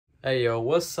Hey yo,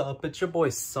 what's up? It's your boy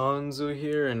Sunzu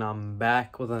here, and I'm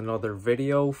back with another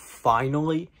video,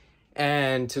 finally.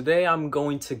 And today I'm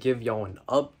going to give y'all an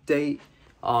update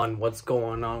on what's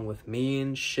going on with me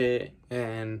and shit,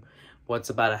 and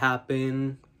what's about to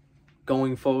happen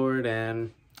going forward, and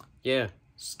yeah,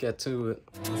 let's get to it.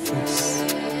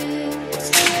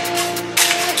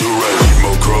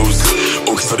 More crows.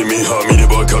 大きさでミーハー見れ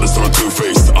ばカルソの two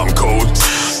face I'm cold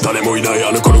誰もいない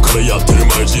あの頃からやってる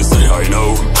毎日say I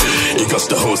know 生かし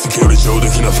た宝石より上出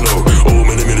来なフロー多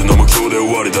めで見るのも今日で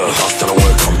終わりだ Hasta la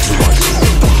welcome to my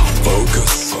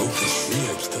focus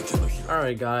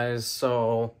Alright guys,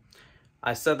 so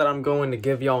I said that I'm going to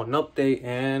give y'all an update,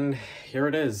 and here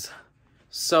it is.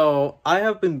 So I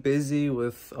have been busy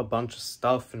with a bunch of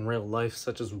stuff in real life,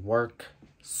 such as work,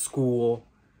 school,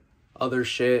 other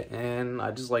shit, and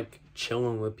I just like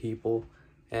chilling with people,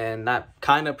 and that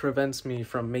kind of prevents me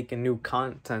from making new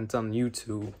content on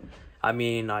YouTube. I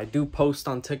mean, I do post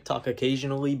on TikTok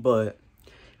occasionally, but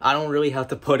I don't really have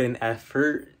to put in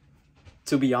effort,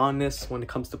 to be honest, when it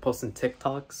comes to posting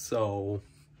TikToks. So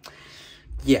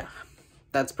yeah,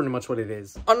 that's pretty much what it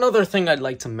is. Another thing I'd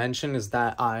like to mention is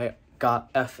that I got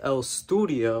FL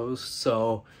Studios,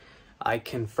 so I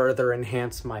can further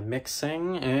enhance my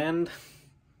mixing and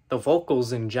the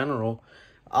vocals in general.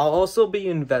 I'll also be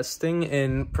investing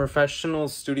in professional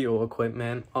studio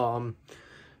equipment,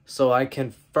 so I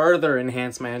can further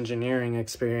enhance my engineering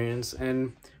experience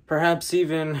and perhaps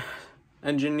even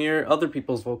engineer other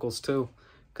people's vocals too,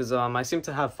 because I seem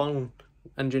to have fun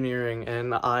engineering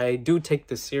and I do take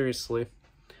this seriously.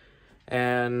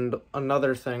 And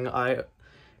another thing, I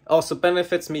also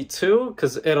benefits me too,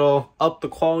 because it'll up the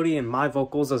quality in my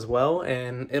vocals as well,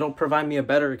 and it'll provide me a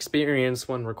better experience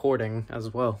when recording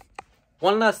as well.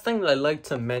 One last thing that I'd like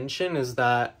to mention is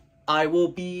that I will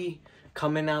be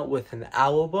coming out with an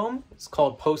album. It's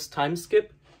called Post Time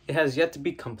Skip. It has yet to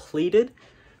be completed,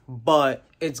 but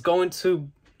it's going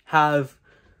to have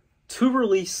 2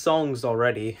 released songs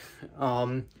already.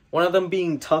 One of them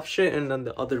being Tough Shit, and then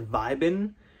the other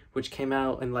Vibin', which came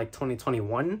out in like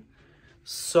 2021.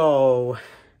 So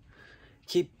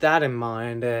keep that in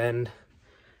mind, and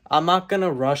I'm not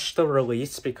gonna rush the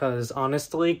release because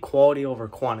honestly, quality over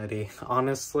quantity.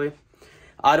 Honestly,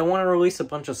 I don't want to release a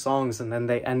bunch of songs and then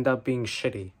they end up being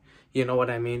shitty. You know what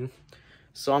I mean?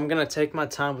 So I'm gonna take my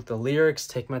time with the lyrics,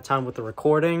 take my time with the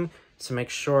recording to make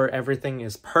sure everything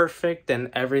is perfect and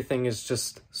everything is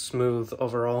just smooth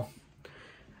overall.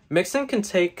 Mixing can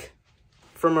take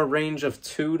from a range of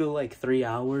 2 to like 3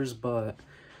 hours, but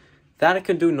that I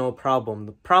can do no problem.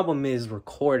 The problem is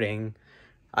recording.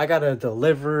 I gotta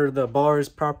deliver the bars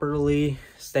properly,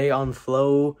 stay on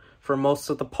flow for most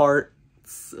of the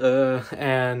parts,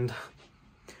 and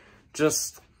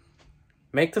just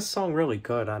make the song really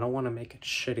good. I don't want to make it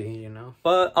shitty, you know?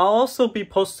 But I'll also be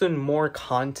posting more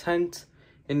content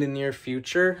in the near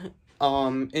future.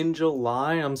 In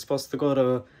July, I'm supposed to go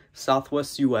to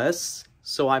Southwest US,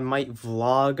 so I might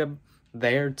vlog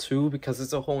there too, because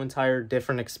it's a whole entire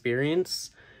different experience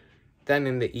than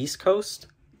in the East Coast.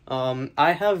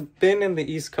 I have been in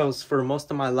the East Coast for most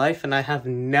of my life, and I have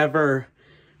never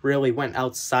really went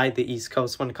outside the East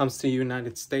Coast when it comes to the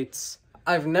United States.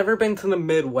 I've never been to the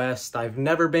Midwest. I've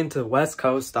never been to the West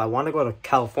Coast. I want to go to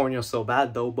California so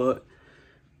bad though, but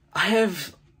I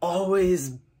have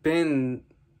always been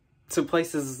to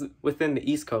places within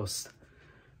the East Coast.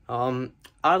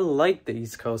 I like the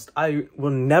East Coast. I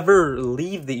will never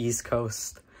leave the East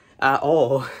Coast at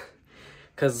all,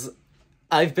 because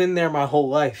I've been there my whole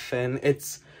life, and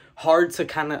it's hard to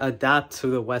kind of adapt to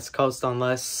the West Coast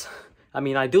unless, I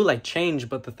mean, I do like change,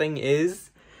 but the thing is,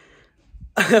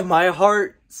 my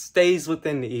heart stays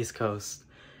within the East Coast.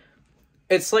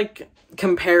 It's like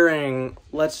comparing,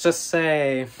 let's just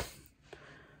say,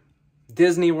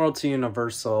 Disney World to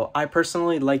Universal. I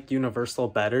personally like Universal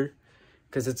better,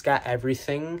 because it's got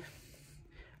everything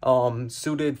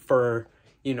suited for,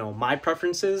 you know, my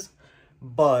preferences,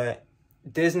 but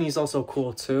Disney's also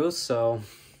cool too, so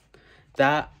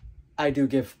that I do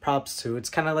give props to.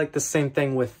 It's kind of like the same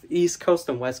thing with East Coast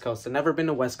and West Coast. I've never been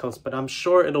to West Coast, but I'm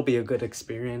sure it'll be a good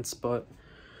experience. But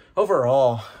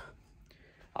overall,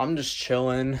 I'm just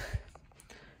chilling.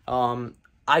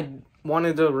 I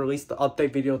wanted to release the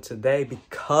update video today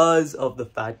because of the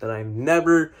fact that I've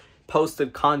never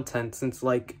posted content since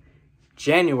like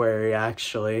January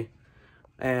actually,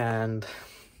 and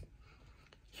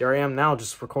here I am now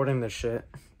just recording this shit.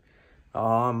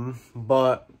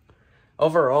 But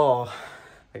overall,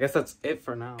 I guess that's it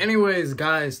for now. Anyways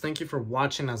guys, thank you for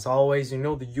watching. As always, you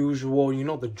know the usual, you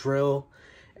know the drill,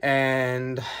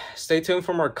 and stay tuned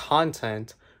for more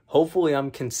content. Hopefully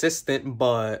I'm consistent,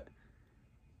 but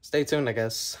stay tuned, I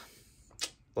guess.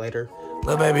 Later.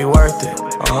 Lil' baby worth it,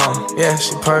 yeah,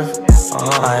 she perfect,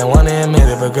 I ain't wanna admit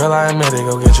it, but girl, I admit it,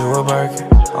 go get you a Birkin.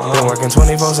 Been working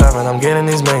 24/7, I'm getting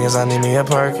these millions, I need me a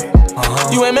Perkin.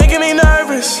 You ain't making me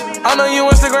nervous, I know you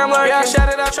Instagram like, yeah, I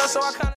shouted out your so I kinda